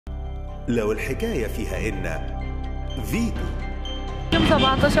لو الحكاية فيها إن فيتو يوم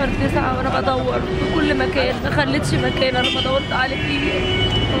 17/9 وانا بدور في كل مكان، ما خليتش مكان انا ما دورت عليه فيه.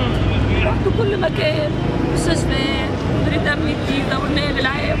 رحت كل مكان، مستشفيات، مديرية امن الجيزه والنائب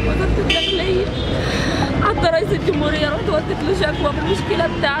العام وزاره الداخليه، حتى رئيس الجمهوريه رحت وديت له شكوى بالمشكله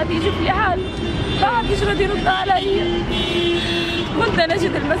بتاعتي يشوف لي حل، ما حدش راضي يرد عليا. كنت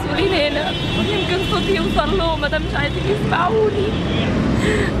اناشد المسؤولين هنا يمكن صوتي يوصل لهم، ما دام مش عايزين يسمعوني.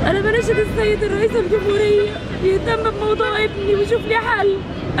 انا بناشد السيد الرئيس الجمهوريه يهتم بموضوع ابني ويشوف لي حل.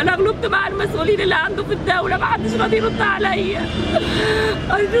 انا غلبت مع المسؤولين اللي عنده في الدوله، ما حدش راضي يرد عليا.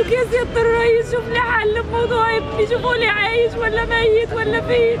 ارجوك يا سياده الرئيس شوف لي حل بموضوع ابني، شوفوا لي عايش ولا ميت ولا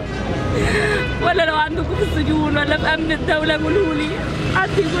فين، ولا لو عندكم في السجون ولا في امن الدوله قولوا لي.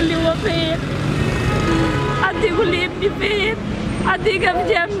 حد يقول لي هو فين، حد يقول لي ابني فين، حد يقف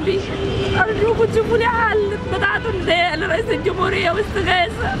جنبي. أرجوكوا تشوفوا لي حل. اتبعتوا نداء لرئيس الجمهورية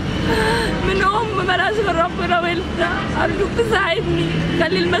واستغاثة من أم ملهاش غير ربنا وإنت. أرجوك تساعدني،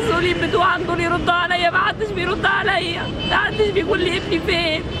 خلي المسؤولين بتوعك دول يردوا عليا، ما حدش بيرد عليا، ما حدش بيقول لي ابني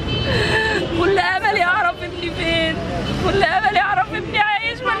فين. كل أملي أعرف ابني فين، كل أملي أعرف ابني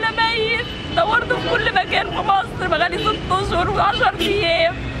عايش ولا ميت. دورت في كل مكان في مصر بقالي 6 أشهر و10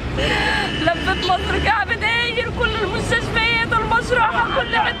 أيام. لفت مصر كعب داير، كل المستشفيات المشرحة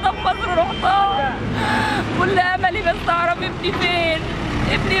كل حتة في مصر رحتها. كل أملي بس أعرف ابني فين،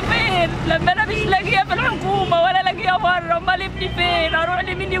 ابني فين. لما أنا مش لاقية في الحكومة ولا لاقية بره، أمال ابني فين؟ أروح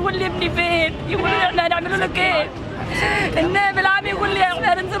لمين يقول لي ابني فين؟ يقولوا لي إحنا هنعملوا لك إيه؟ النائب العام يقول لي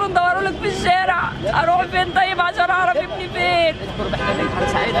إحنا هننزلوا ندوروا لك في الشارع. أروح فين طيب عشان أعرف ابني فين؟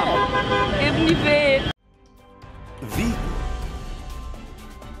 ابني فين؟